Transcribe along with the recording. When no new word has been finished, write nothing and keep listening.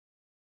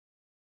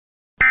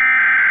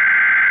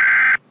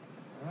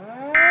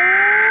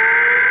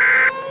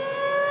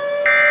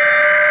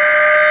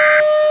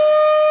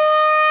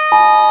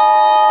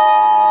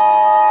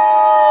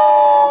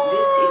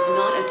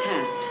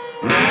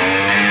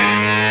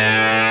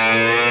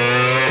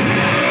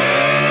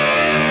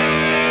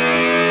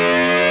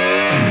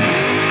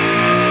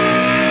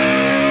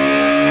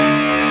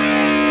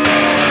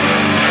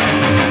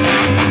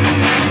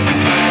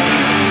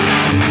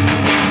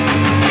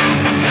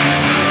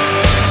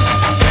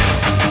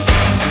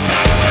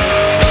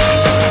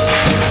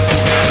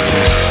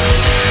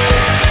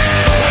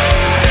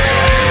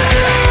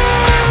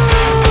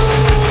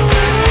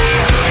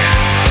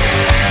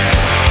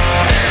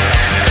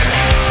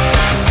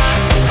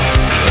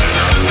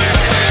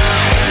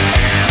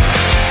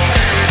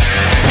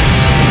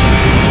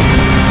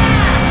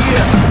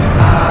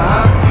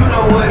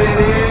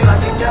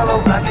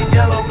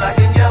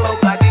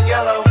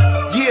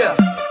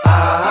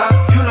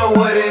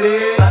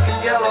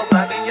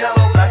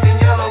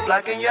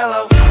black and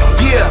yellow.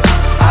 Yeah,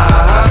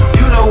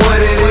 you know what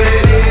it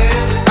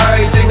is.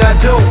 Everything I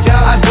do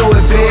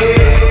it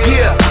big.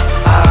 Yeah,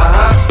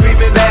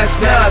 screaming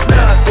that's not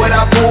when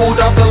I pulled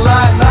off the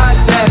lot,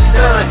 that's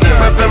not.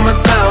 Reppin' my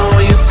town,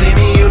 when you see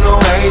me, you know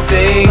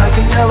everything. Black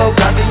and yellow,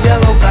 black and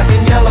yellow, black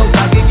and yellow,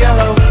 black and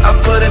yellow. I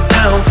put it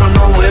down from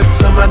the whip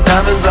to my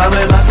diamonds. I'm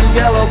in black and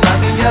yellow, black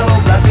and yellow,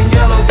 black and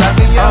yellow, black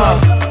and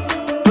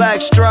yellow.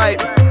 Black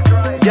stripe,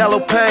 yellow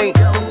paint.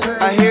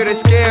 I hear they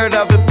scared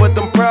of it, but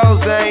them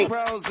pros ain't.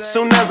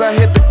 Soon as I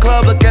hit the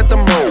club, look at them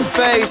roll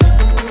face.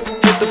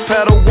 Hit the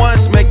pedal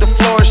once, make the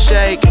floor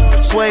shake.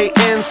 Sway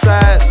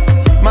inside,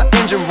 my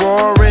engine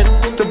roaring.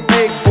 It's the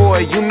big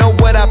boy, you know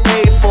what I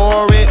paid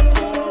for it.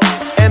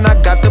 And I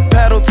got the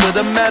pedal to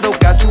the metal.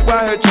 Got you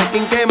out here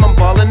checking game, I'm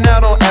ballin'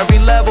 out on every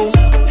level.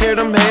 Hear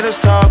them haters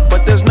talk,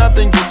 but there's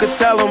nothing you could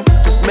tell them.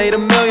 Just made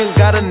 $1 million,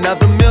 got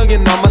another $1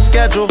 million on my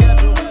schedule.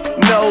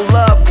 No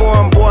love for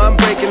them, boy, I'm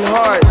breaking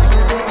hearts.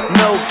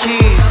 No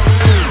keys,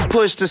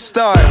 push to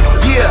start.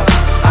 Yeah,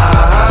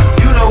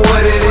 you know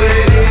what it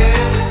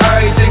is.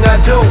 Everything I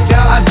do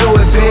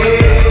it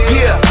big.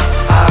 Yeah,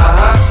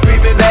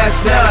 screaming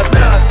that's not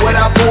when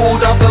I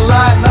pulled off the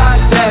lot,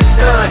 that's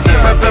not.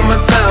 Reppin' my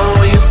town,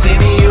 when you see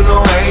me, you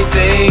know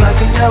everything. Black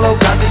and yellow,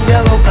 black and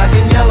yellow, black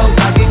and yellow,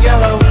 black and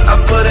yellow. I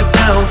put it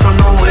down from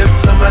the whip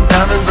to my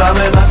diamonds. I'm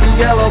in black and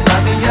yellow,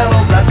 black and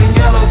yellow, black and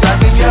yellow,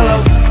 black and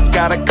yellow.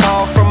 Got a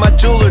call from my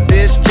jeweler,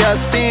 this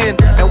just in.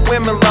 And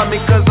women love me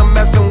cause I'm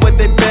messing with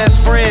their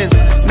best friends.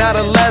 Not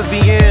a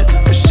lesbian,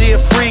 but she a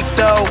freak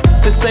though.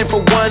 This ain't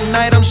for one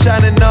night, I'm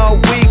shining all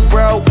week,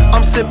 bro.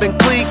 I'm sipping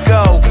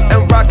Clico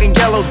and rocking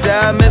yellow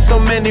diamonds. So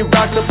many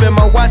rocks up in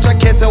my watch, I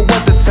can't tell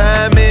what the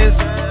time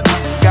is.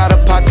 Got a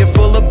pocket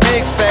full of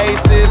big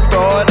faces.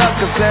 Throw it up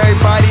cause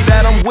everybody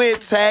that I'm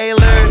with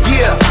tailored.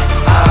 Yeah,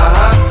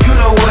 you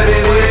know what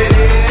it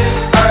is.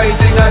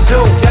 Everything I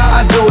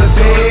do it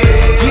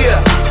big. Yeah,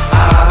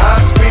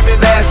 screaming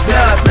that's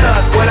not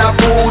when I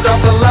pulled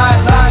off the lot,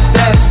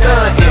 that's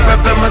not.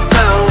 Reppin' my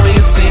town, when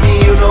you see me,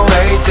 you know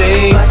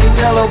everything. Black and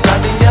yellow,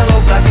 black and yellow,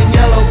 black and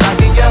yellow,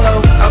 black and yellow.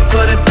 I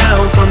put it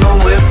down from the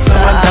whip to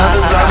my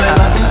diamonds. I'm in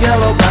black and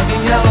yellow, black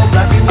and yellow,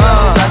 black and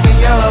yellow, black and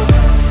yellow.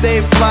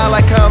 Stay fly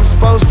like how I'm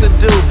supposed to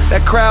do.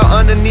 That crowd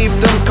underneath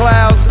them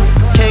clouds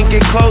can't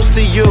get close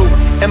to you.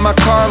 And my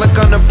car look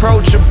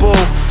unapproachable.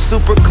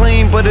 Super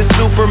clean, but it's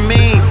super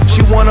mean.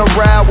 She wanna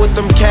ride with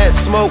them cats,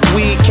 smoke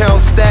weed,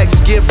 count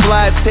stacks, get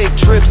fly, take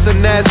trips,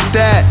 and that's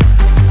that.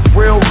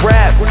 Real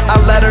rap, I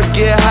let her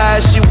get high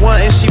as she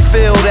want and she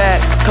feel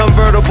that.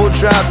 Convertible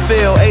drop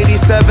feel,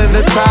 87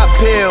 the top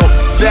pill.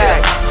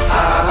 Back,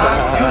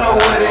 you know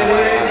what it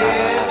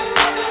is.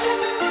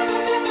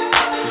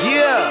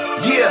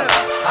 Yeah,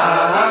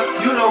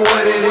 you know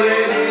what it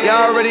is.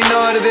 Y'all already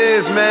know what it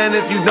is, man.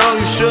 If you don't,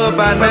 you should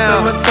by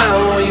now. Reppin' my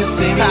town, when you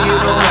see me, you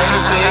know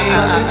everything.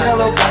 Black and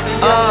yellow, black and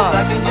yellow,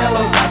 black and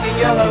yellow, black and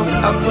yellow.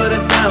 I put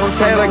it down,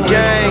 Taylor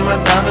gang. My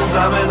diamonds,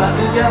 I'm in black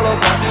and yellow,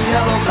 black and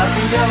yellow, black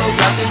and yellow,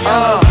 black and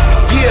yellow.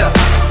 Yeah,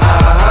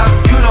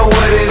 you know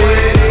what it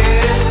is.